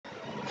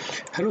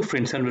Hello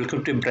friends and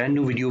welcome to a brand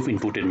new video of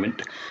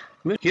infotainment.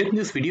 Well, here in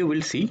this video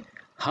we'll see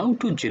how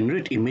to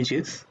generate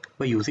images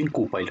by using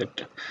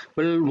Copilot.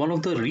 Well, one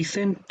of the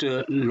recent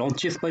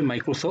launches by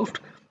Microsoft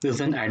is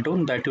an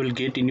add-on that you will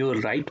get in your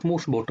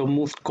rightmost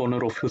bottommost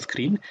corner of your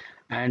screen,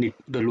 and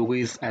the logo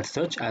is as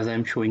such as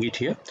I'm showing it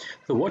here.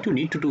 So what you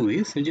need to do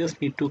is you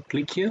just need to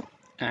click here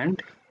and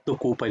the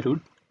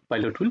Copilot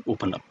will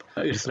open up.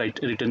 It's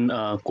written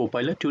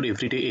Copilot, your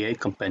everyday AI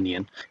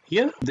companion.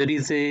 Here there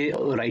is a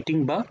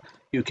writing bar.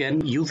 You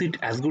can use it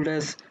as good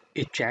as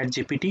a chat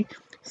GPT.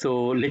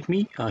 So let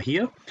me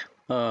here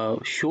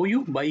show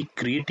you by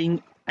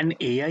creating an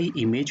AI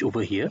image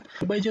over here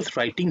by just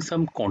writing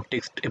some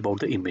context about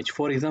the image.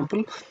 For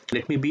example,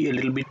 let me be a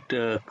little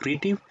bit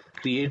creative.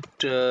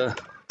 Create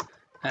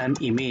an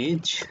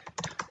image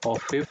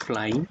of a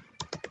flying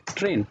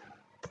train.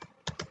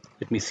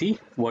 Let me see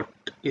what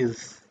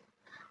is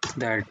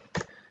that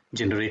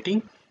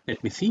generating.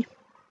 Let me see.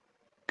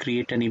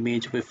 Create an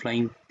image of a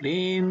flying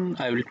plane.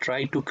 I will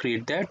try to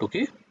create that.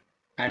 Okay,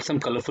 add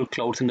some colorful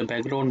clouds in the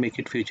background, make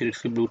it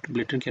futuristic.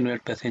 Bulletin, can you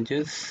add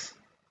passengers?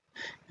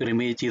 Your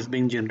image is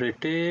being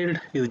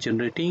generated, is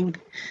generating.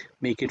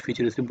 Make it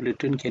futuristic.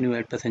 Bulletin, can you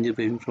add passengers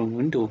waving from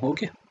window?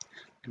 Okay,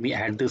 let me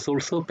add this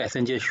also.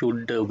 Passenger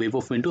should wave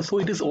off window. So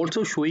it is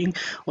also showing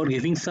or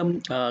giving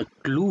some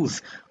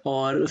clues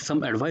or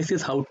some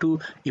advices how to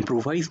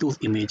improvise those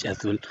image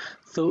as well.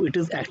 So it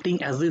is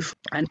acting as if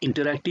an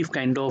interactive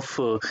kind of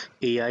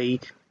AI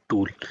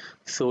tool.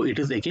 So it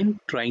is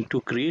again trying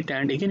to create,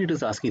 and again it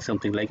is asking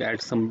something like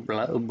add some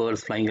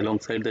birds flying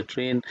alongside the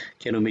train.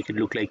 Can you make it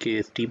look like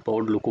a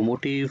steam-powered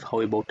locomotive?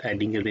 How about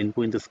adding a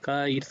rainbow in the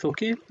sky? It's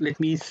okay. Let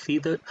me see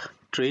the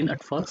train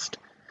at first.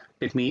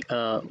 Let me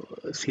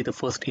see the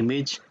first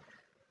image,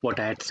 what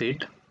I had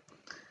said.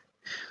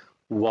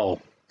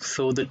 Wow.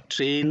 So the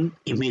train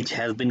image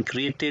has been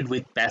created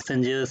with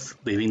passengers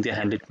waving their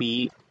hand. Let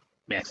me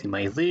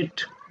maximize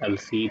it. I'll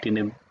see it in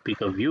a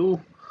bigger view.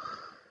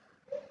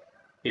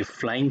 A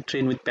flying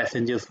train with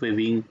passengers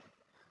waving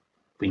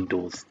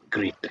windows.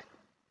 Great.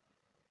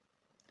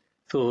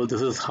 So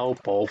this is how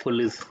powerful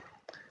is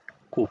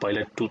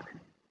Copilot tool.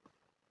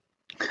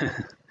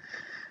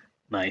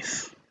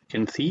 Nice. You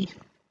can see.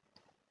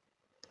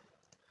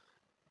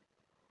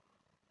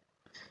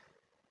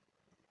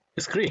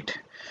 It's great.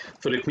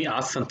 So let me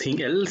ask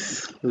something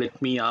else.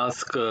 Let me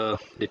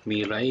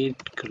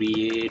write,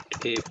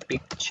 create a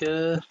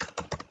picture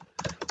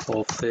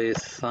of a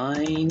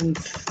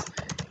science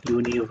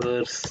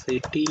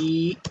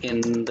university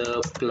in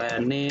the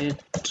planet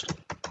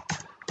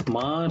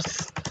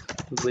Mars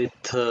with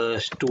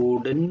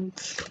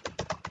students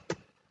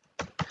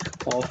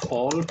of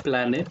all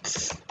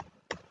planets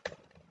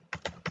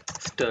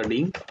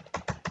studying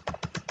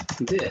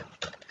there.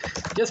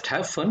 Just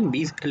have fun,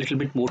 be a little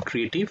bit more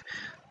creative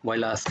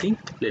while asking.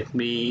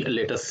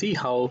 Let us see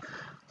how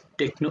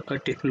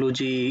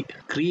technology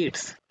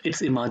creates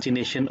its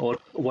imagination, or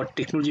what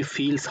technology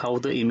feels how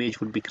the image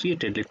would be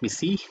created. Let me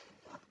see.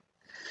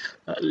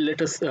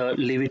 Let us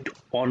leave it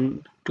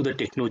on to the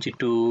technology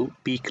to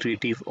be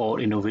creative or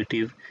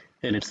innovative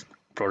in its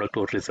product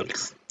or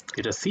results.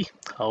 Let us see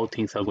how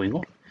things are going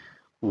on.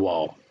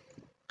 Wow,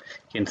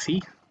 you can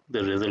see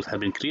the results have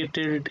been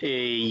created.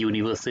 A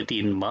university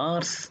in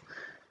Mars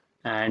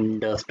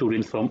and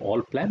students from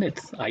all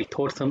planets. I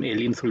thought some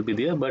aliens will be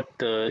there, but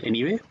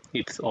anyway,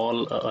 it's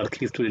all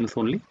earthly students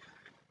only.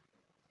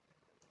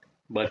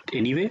 But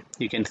anyway,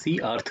 you can see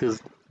Earth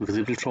is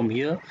visible from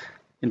here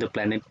in the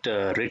planet,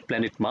 red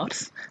planet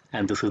Mars,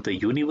 and this is the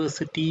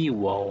university.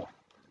 Wow,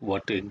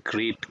 what a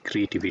great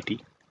creativity.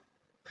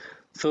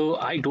 So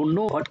I don't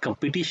know what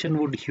competition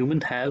would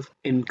human have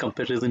in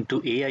comparison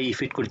to AI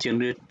if it could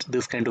generate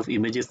this kind of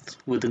images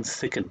within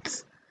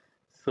seconds.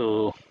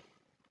 So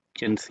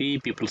can see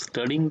people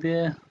studying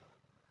there.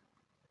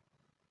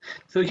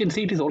 So you can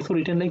see it is also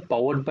written like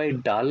powered by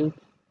DAL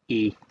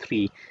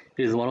A3.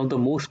 It is one of the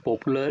most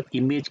popular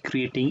image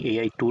creating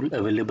AI tool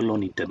available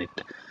on internet.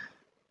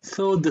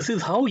 So this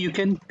is how you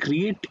can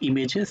create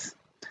images.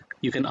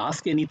 You can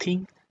ask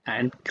anything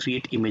and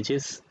create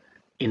images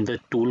in the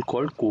tool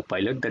called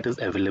Copilot that is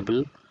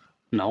available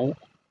now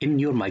in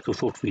your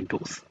Microsoft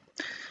Windows.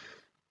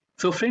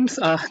 So friends,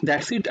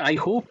 that's it. I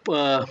hope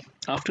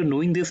after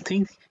knowing these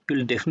things,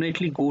 you'll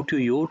definitely go to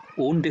your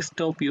own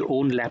desktop, your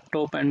own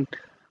laptop, and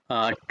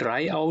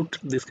try out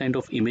this kind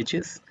of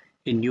images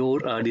in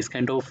your this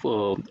kind of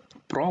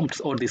prompts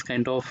or this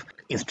kind of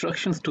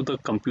instructions to the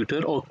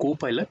computer or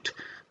Copilot,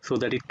 so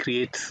that it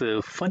creates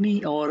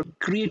funny or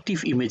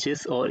creative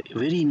images or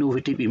very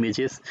innovative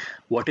images,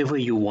 whatever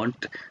you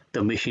want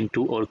the machine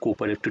to or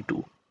Copilot to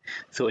do.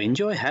 So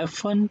enjoy, have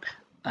fun,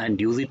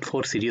 and use it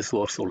for serious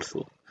works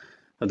also.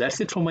 Now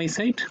that's it from my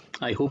side.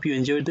 I hope you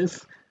enjoyed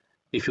this.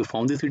 If you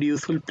found this video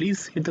useful,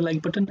 please hit the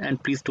like button,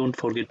 and please don't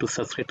forget to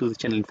subscribe to the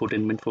channel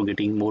Infotainment for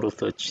getting more of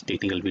such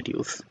technical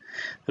videos.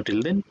 So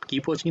till then,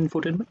 keep watching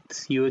Infotainment.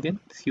 See you again.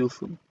 See you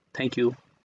soon. Thank you.